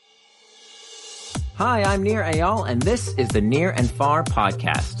Hi, I'm Nir Eyal, and this is the Near and Far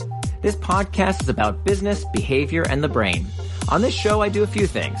podcast. This podcast is about business, behavior, and the brain. On this show, I do a few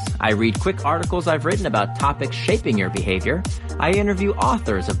things. I read quick articles I've written about topics shaping your behavior. I interview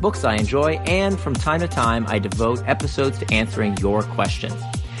authors of books I enjoy, and from time to time, I devote episodes to answering your questions.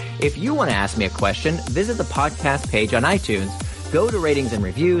 If you want to ask me a question, visit the podcast page on iTunes, go to ratings and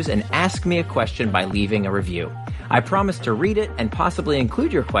reviews, and ask me a question by leaving a review. I promise to read it and possibly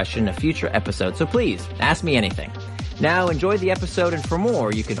include your question in a future episode, so please, ask me anything. Now, enjoy the episode, and for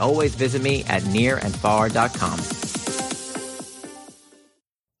more, you can always visit me at nearandfar.com.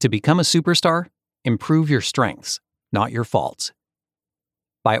 To become a superstar, improve your strengths, not your faults.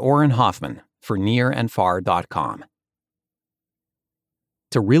 By Oren Hoffman for nearandfar.com.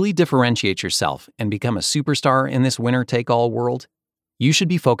 To really differentiate yourself and become a superstar in this winner-take-all world, you should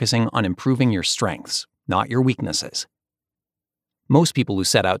be focusing on improving your strengths, not your weaknesses. Most people who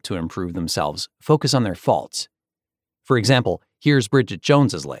set out to improve themselves focus on their faults. For example, here's Bridget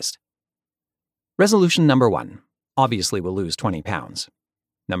Jones's list. Resolution number 1, obviously we'll lose 20 pounds.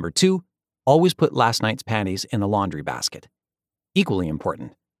 Number 2, always put last night's panties in the laundry basket. Equally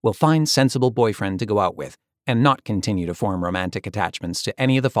important, we'll find sensible boyfriend to go out with and not continue to form romantic attachments to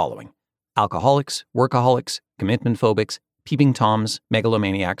any of the following: alcoholics, workaholics, commitment phobics, peeping toms,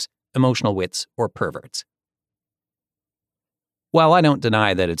 megalomaniacs, emotional wits, or perverts. While I don't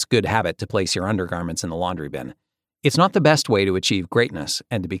deny that it's good habit to place your undergarments in the laundry bin, it's not the best way to achieve greatness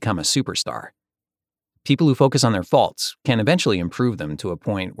and to become a superstar. People who focus on their faults can eventually improve them to a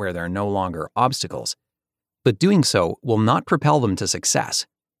point where they're no longer obstacles, but doing so will not propel them to success.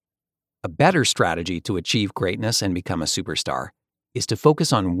 A better strategy to achieve greatness and become a superstar is to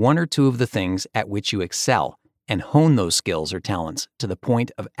focus on one or two of the things at which you excel and hone those skills or talents to the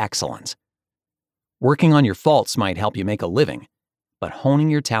point of excellence. Working on your faults might help you make a living, but honing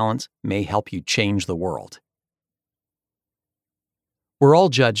your talents may help you change the world. We're all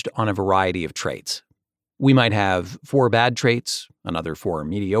judged on a variety of traits. We might have 4 bad traits, another 4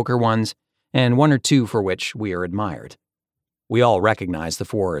 mediocre ones, and 1 or 2 for which we are admired. We all recognize the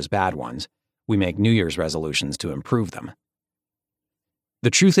 4 as bad ones. We make New Year's resolutions to improve them. The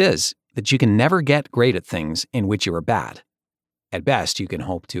truth is that you can never get great at things in which you are bad. At best, you can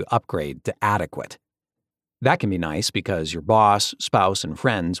hope to upgrade to adequate. That can be nice because your boss, spouse, and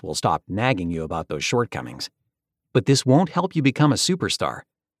friends will stop nagging you about those shortcomings. But this won't help you become a superstar.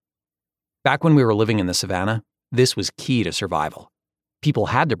 Back when we were living in the savannah, this was key to survival. People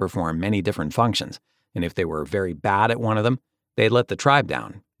had to perform many different functions, and if they were very bad at one of them, they'd let the tribe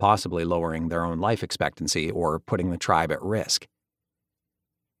down, possibly lowering their own life expectancy or putting the tribe at risk.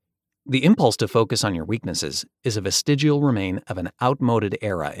 The impulse to focus on your weaknesses is a vestigial remain of an outmoded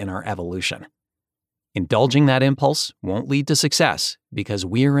era in our evolution. Indulging that impulse won't lead to success because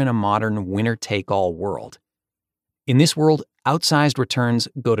we're in a modern winner-take-all world. In this world, outsized returns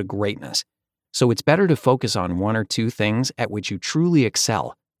go to greatness, so it's better to focus on 1 or 2 things at which you truly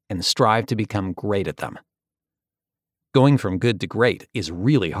excel and strive to become great at them. Going from good to great is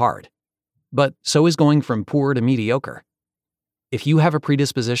really hard, but so is going from poor to mediocre. If you have a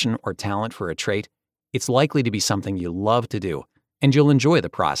predisposition or talent for a trait, it's likely to be something you love to do, and you'll enjoy the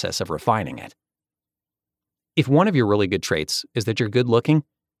process of refining it. If one of your really good traits is that you're good looking,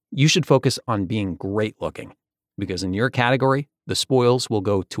 you should focus on being great looking, because in your category, the spoils will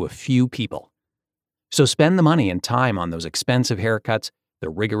go to a few people. So spend the money and time on those expensive haircuts, the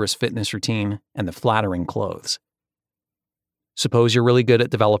rigorous fitness routine, and the flattering clothes. Suppose you're really good at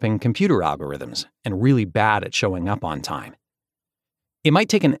developing computer algorithms and really bad at showing up on time. It might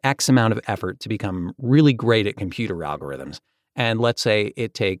take an X amount of effort to become really great at computer algorithms, and let's say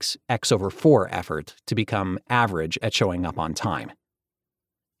it takes X over 4 effort to become average at showing up on time.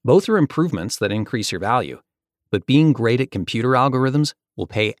 Both are improvements that increase your value, but being great at computer algorithms will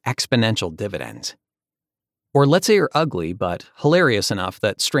pay exponential dividends. Or let's say you're ugly but hilarious enough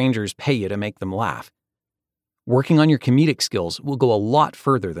that strangers pay you to make them laugh. Working on your comedic skills will go a lot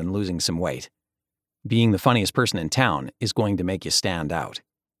further than losing some weight. Being the funniest person in town is going to make you stand out.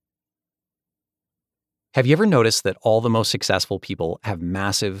 Have you ever noticed that all the most successful people have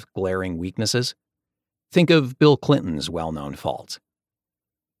massive, glaring weaknesses? Think of Bill Clinton's well-known faults.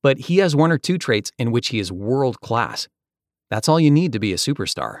 But he has 1 or 2 traits in which he is world-class. That's all you need to be a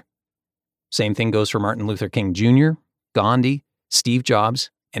superstar. Same thing goes for Martin Luther King Jr., Gandhi, Steve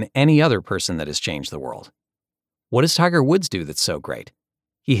Jobs, and any other person that has changed the world. What does Tiger Woods do that's so great?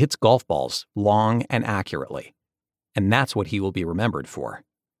 He hits golf balls long and accurately, and that's what he will be remembered for.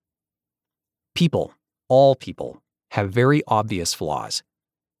 People, all people, have very obvious flaws.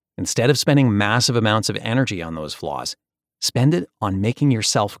 Instead of spending massive amounts of energy on those flaws, spend it on making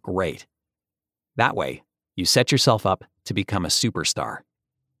yourself great. That way, you set yourself up to become a superstar.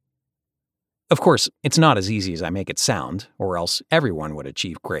 Of course, it's not as easy as I make it sound, or else everyone would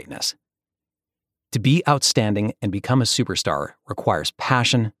achieve greatness. To be outstanding and become a superstar requires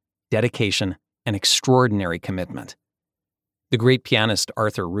passion, dedication, and extraordinary commitment. The great pianist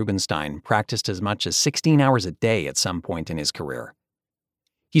Arthur Rubinstein practiced as much as 16 hours a day at some point in his career.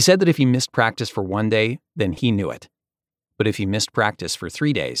 He said that if he missed practice for one day, then he knew it. But if he missed practice for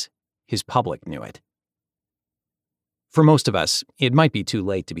 3 days, his public knew it. For most of us, it might be too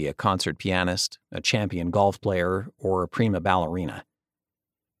late to be a concert pianist, a champion golf player, or a prima ballerina.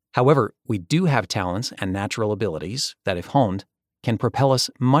 However, we do have talents and natural abilities that, if honed, can propel us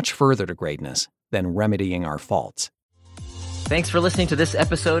much further to greatness than remedying our faults. Thanks for listening to this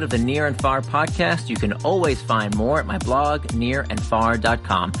episode of the Near and Far podcast. You can always find more at my blog,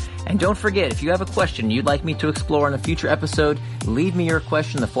 nearandfar.com. And don't forget, if you have a question you'd like me to explore in a future episode, leave me your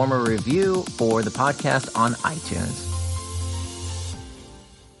question in the form of a review for the podcast on iTunes.